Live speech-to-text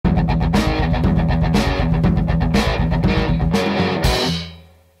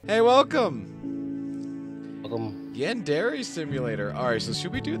Welcome! Welcome. Yandere Simulator. Alright, so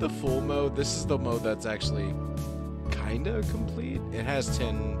should we do the full mode? This is the mode that's actually kinda complete. It has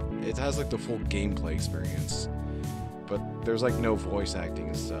like the full gameplay experience. But there's like no voice acting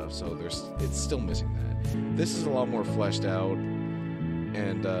and stuff, so it's still missing that. This is a lot more fleshed out.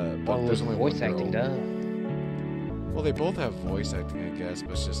 And but there's only voice one acting, girl. duh. Well, they both have voice acting, I guess,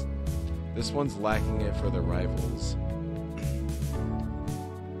 but it's just this one's lacking it for the rivals.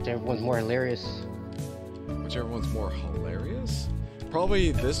 Everyone's more hilarious. Whichever one's more hilarious?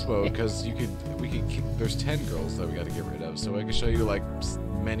 Probably this mode, because there's 10 girls that we gotta get rid of, so I can show you like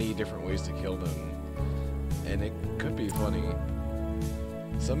many different ways to kill them, and it could be funny.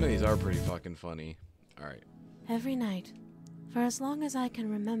 Some of these are pretty fucking funny. Alright. Every night, for as long as I can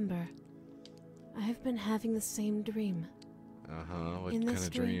remember, I have been having the same dream. What kind of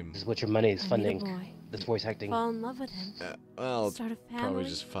dream? This is what your money is I meet a funding. boy, This voice acting. fall in love with him, Well, start a probably family,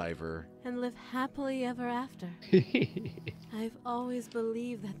 just Fiverr. and live happily ever after. I've always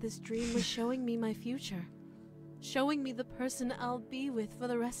believed that this dream was showing me my future. Showing me the person I'll be with for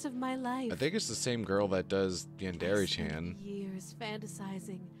the rest of my life. I think it's the same girl that does Yandere-chan. Years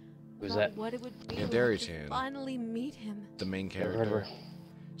fantasizing Who's about that? what it would be Yandere-chan. like to finally meet him. The main Never heard of character.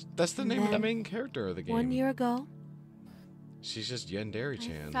 her. That's the name of the Then, main character of the game. 1 year ago, She's just I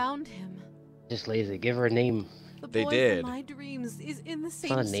Yandere-chan. found him. Just lazy. Give her a name. The They boy did. from my dreams is in the It's same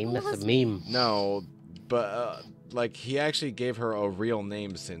not a name, school that's as a me. meme. No, but like he actually gave her a real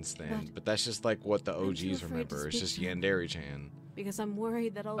name since then. But But that's just like what the I'm too OGs afraid to remember. It's speak just to him. Yandere-chan. Because I'm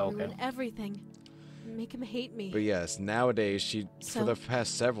worried that I'll Okay. ruin everything. And make him hate me. But yes, nowadays for So, the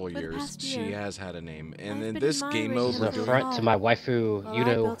past several for the years, past she year, has had a name. And I've in been this game admiring mode, him The we're for doing- front to my waifu, Well, you I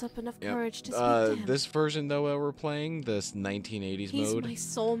know. built up enough Yep. courage to speak to him. This version though that we're playing, this 1980s He's mode, my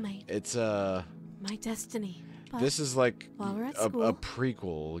soulmate, it's my destiny. But this is like while we're at a school,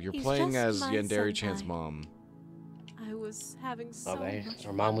 prequel. You're he's playing just as my Yandere-chan's senpai. mom. I was having so Okay, much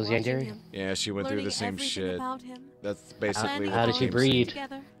her mom fun was watching Yandere? him, Yeah, she went through learning the same everything shit. about him, That's basically planning what How the did she our game's lives breed?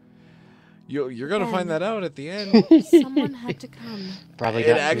 together. You're gonna Then- find that out at the end. Someone had to come. Probably It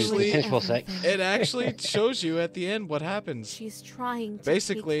got actually- consensual sex. Everything. It actually shows you at the end what happens. She's trying to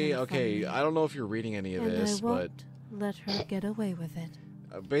Basically, take him from okay, me, I don't know if you're reading any of and this, I but won't let her get away with it.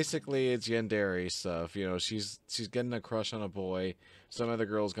 basically it's Yandere stuff. You know, she's getting a crush on a boy. Some other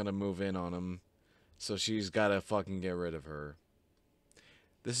girl's gonna move in on him, so she's gotta fucking get rid of her.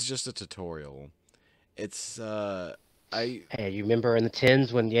 This is just a tutorial. It's Hey, you remember in the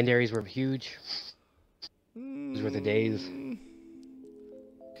 10s when Yanderes were huge? Those were the days.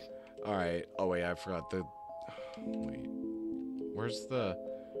 Alright. Oh wait, I forgot the. Wait. Where's the?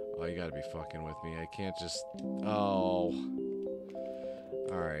 Oh, you gotta be fucking with me. I can't just. Oh.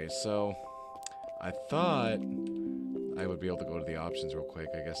 Alright, so I thought I would be able to go to the options real quick.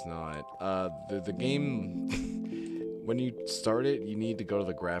 I guess not. The game. When you start it, you need to go to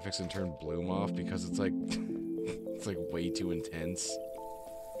the graphics and turn bloom off because it's like it's like way too intense.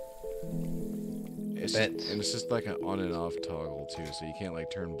 And it's just like an on and off toggle too, so you can't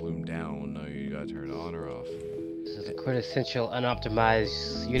like turn bloom down. No, you gotta turn it on or off. This is a quintessential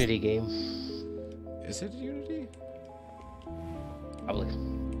unoptimized Unity game. Is it Unity? Probably.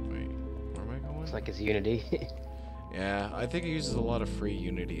 Wait, where am I going? Looks like it's Unity. Yeah, I think it uses a lot of free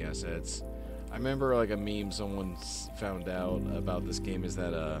Unity assets. I remember like a meme someone found out about this game is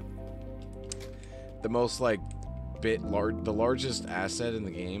that the most like the largest asset in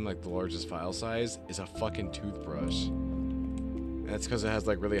the game, like the largest file size, is a fucking toothbrush. And that's because it has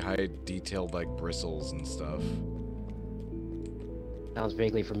like really high detailed like bristles and stuff. Sounds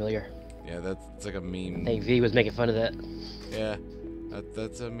vaguely familiar. Yeah, that's like a I meme. think V was making fun of that. Yeah,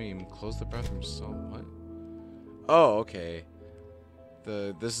 that's a meme. Close the bathroom stall. What? Oh, okay.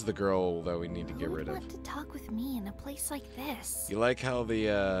 This is the girl that we need to get Who rid would of. want to talk with me in a place like this? You like how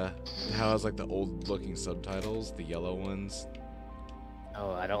how it's like the old looking subtitles, the yellow ones?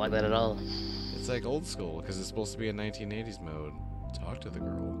 Oh, I don't like that at all. It's like old school because it's supposed to be a 1980s mode. Talk to the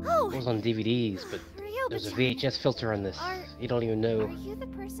girl. Oh, It was on DVDs, but there's a VHS filter on this. You don't even know. Are you the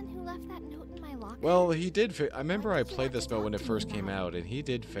person who left that note in my locker? Well, he did. I remember I played this mode when it first came out, and he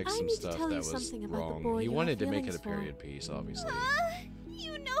did fix I some need to stuff tell you that was something about the wrong. boy He you wanted have to make it a feelings for. period piece, obviously.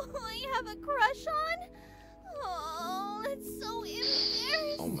 You know who I have a crush on? Oh, it's so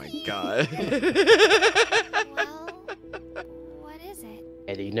embarrassing. Oh my god. Well, what is it?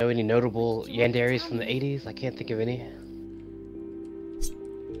 Hey, do you know any notable Yanderes from the 80s? I can't think of any.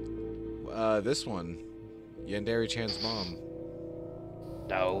 This one, Yandere-chan's mom.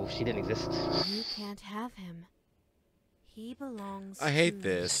 No, she didn't exist. You can't have him. He belongs I hate to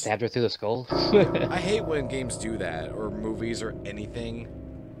me. this. Stabbed her through the skull. I hate when games do that, or movies, or anything.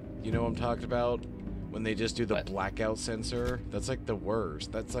 You know what I'm talking about? When they just do the What? blackout censor? That's like the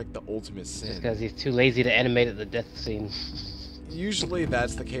worst. That's like the ultimate sin. Just because he's too lazy to animate at the death scene. Usually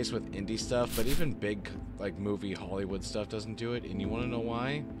that's the case with indie stuff, but even big, like, movie Hollywood stuff doesn't do it. And you want to know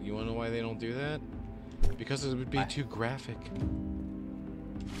why? You want to know why they don't do that? Because it would be too graphic.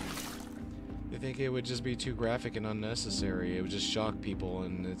 They think it would just be too graphic and unnecessary. It would just shock people,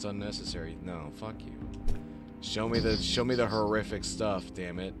 and it's unnecessary. No, fuck you. Show me the horrific stuff,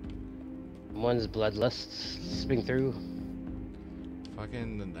 damn it. One's bloodlust slipping through.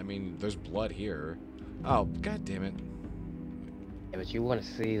 Fucking, I mean, there's blood here. Oh, god damn it. Yeah, but you want to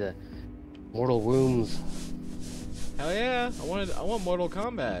see the mortal wounds. Hell yeah, I want Mortal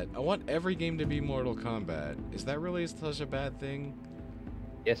Kombat. I want every game to be Mortal Kombat. Is that really such a bad thing?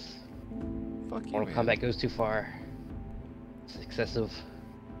 Yes. Fuck you, Mortal man. Kombat goes too far. It's excessive.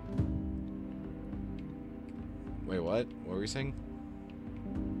 Wait, what? What were you saying?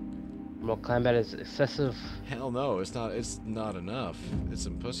 Mortal Kombat is excessive. Hell no, it's not enough. It's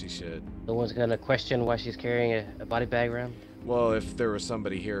some pussy shit. No one's gonna question why she's carrying a body bag around. Well, if there was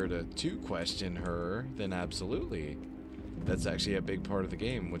somebody here to question her, then absolutely. That's actually a big part of the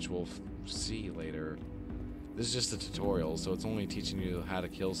game, which we'll see later. This is just a tutorial, so it's only teaching you how to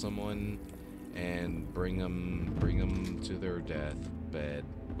kill someone and bring them to their death bed,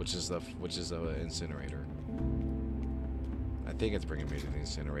 which is a incinerator. I think it's bringing me to the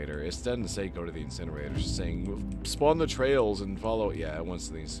incinerator. It doesn't say go to the incinerator. It's just saying spawn the trails and follow. Yeah, it wants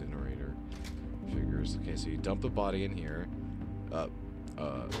the incinerator. Figures. Okay, so you dump the body in here.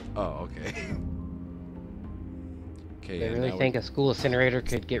 Oh, okay. Okay. They and really now think a school incinerator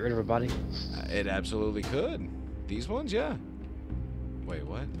could get rid of her body? it absolutely could. These ones, yeah. Wait,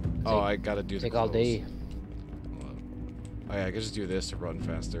 what? Oh, I gotta do the Take all clothes. day. Hold on. Oh yeah, I could just do this to run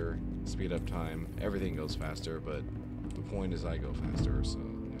faster, speed up time. Everything goes faster, but the point is I go faster. So,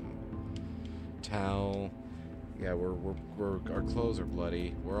 you know. Towel. Yeah, our clothes are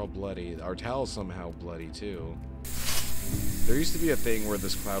bloody. We're all bloody. Our towel's somehow bloody too. There used to be a thing where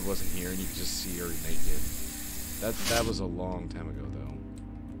this cloud wasn't here and you could just see her naked. That was a long time ago though.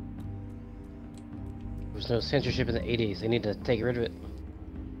 There was no censorship in the 80s. They need to take rid of it.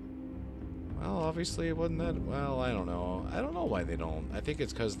 Well, obviously it wasn't that. Well, I don't know. I don't know why they don't. I think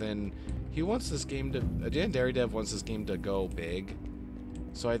it's because then he wants this game to. Yandere dev wants this game to go big,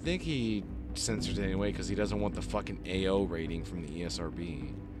 so I think he censors it anyway because he doesn't want the fucking AO rating from the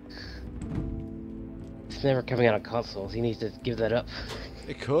ESRB. It's never coming out on consoles. He needs to give that up.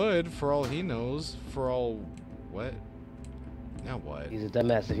 It could, for all he knows. For all what? Now what? He's a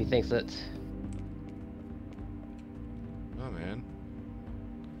dumbass if he thinks that. Oh man.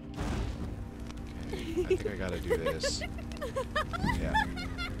 Okay, I think I gotta do this. Yeah.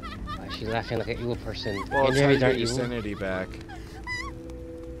 Why is she laughing like an evil person? Well, it's how you Yanderes get aren't your evil. sanity back.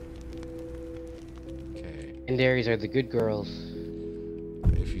 Okay. Yanderes are the good girls.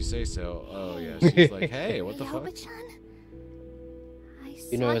 If you say so. Oh yeah, she's like, hey, what the fuck?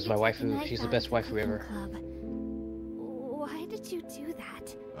 You know, as my waifu, she's the best waifu ever. Why did you do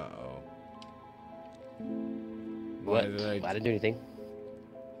that? Uh-oh. What? Why I didn't do anything.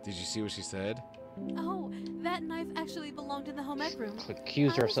 Did you see what she said? Oh, that knife actually belonged in the home ec room.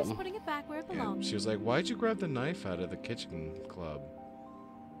 Accused her I of was just something. putting it back where it Yeah, belongs. she was like, why'd you grab the knife out of the kitchen club?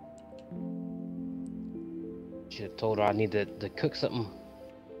 Should have told her I need to cook something.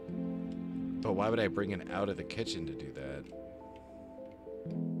 But why would I bring it out of the kitchen to do that?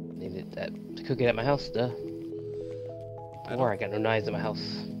 Needed that to cook it at my house, duh. Or I got no knives at my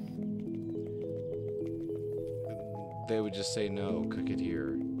house. They would just say, no, cook it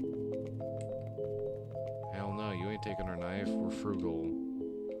here. Hell no, you ain't taking our knife. We're frugal.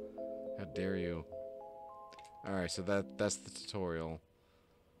 How dare you? Alright, so that's the tutorial.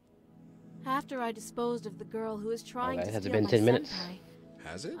 After I disposed of the girl who was trying Alright, to has it steal been my 10 minutes? senpai,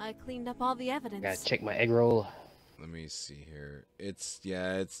 Has it? I cleaned up all the evidence. Gotta check my egg roll. Let me see here. It's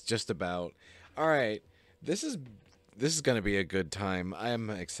just about. All right. This is going to be a good time. I'm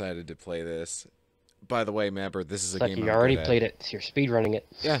excited to play this. By the way, Mapper, this is a It's like game you I'm already good played at. it. You're speedrunning it.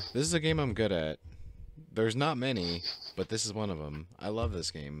 Yeah, this is a game I'm good at. There's not many, but this is one of them. I love this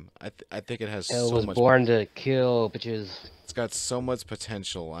game. I think it has Hell so was much. born to kill bitches. It's got so much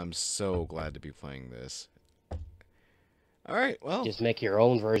potential. I'm so glad to be playing this. All right. Well, Just make your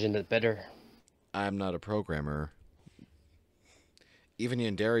own version that's better. I'm not a programmer. Even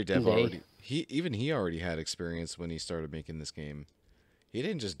Yandere dev Someday. he already had experience when he started making this game. He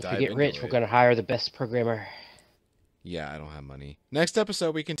didn't just If dive we get into rich, it. we're gonna hire the best programmer. Yeah, I don't have money. Next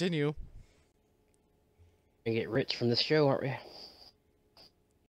episode, we continue. We get rich from this show, aren't we?